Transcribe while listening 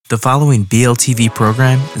The following BLTV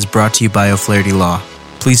program is brought to you by O'Flaherty Law.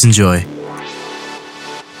 Please enjoy.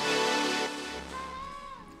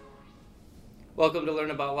 Welcome to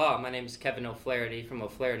Learn About Law. My name is Kevin O'Flaherty from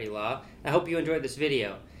O'Flaherty Law. I hope you enjoyed this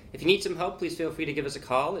video. If you need some help, please feel free to give us a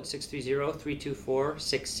call at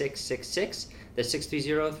 630-324-6666. That's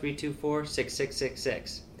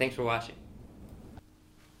 630-324-6666. Thanks for watching.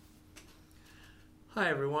 Hi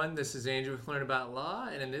everyone, this is Andrew with Learn About Law,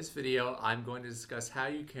 and in this video I'm going to discuss how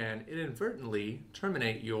you can inadvertently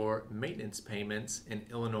terminate your maintenance payments in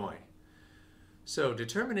Illinois. So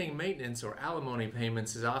determining maintenance or alimony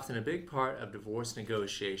payments is often a big part of divorce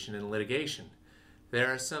negotiation and litigation. There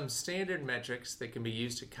are some standard metrics that can be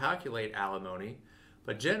used to calculate alimony,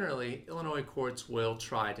 but generally Illinois courts will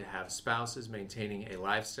try to have spouses maintaining a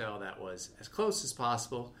lifestyle that was as close as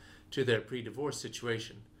possible to their pre-divorce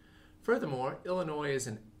situation. Furthermore, Illinois is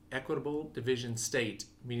an equitable division state,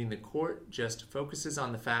 meaning the court just focuses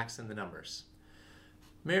on the facts and the numbers.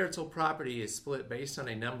 Marital property is split based on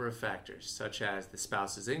a number of factors, such as the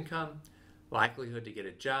spouse's income, likelihood to get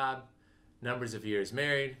a job, numbers of years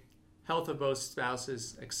married, health of both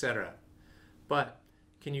spouses, etc. But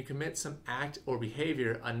can you commit some act or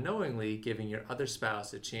behavior unknowingly giving your other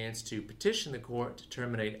spouse a chance to petition the court to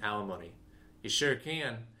terminate alimony? You sure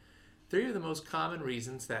can. Three of the most common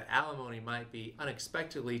reasons that alimony might be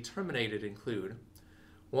unexpectedly terminated include: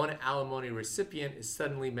 one alimony recipient is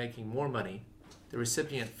suddenly making more money, the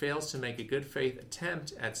recipient fails to make a good faith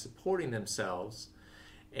attempt at supporting themselves,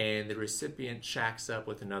 and the recipient shacks up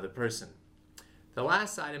with another person. The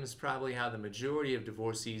last item is probably how the majority of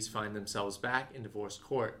divorcees find themselves back in divorce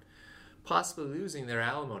court, possibly losing their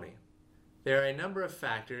alimony. There are a number of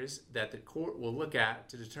factors that the court will look at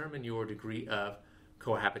to determine your degree of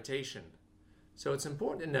cohabitation. So it's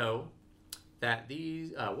important to know that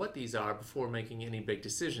what these are before making any big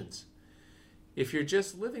decisions. If you're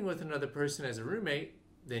just living with another person as a roommate,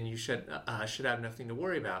 then you should have nothing to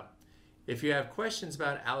worry about. If you have questions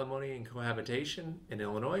about alimony and cohabitation in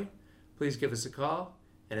Illinois, please give us a call.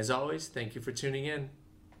 And as always, thank you for tuning in.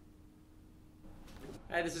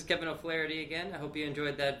 Hi, this is Kevin O'Flaherty again. I hope you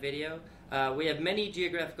enjoyed that video. We have many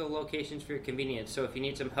geographical locations for your convenience, so if you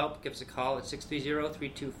need some help, give us a call at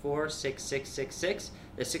 630-324-6666.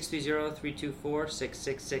 That's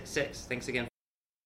 630-324-6666. Thanks again.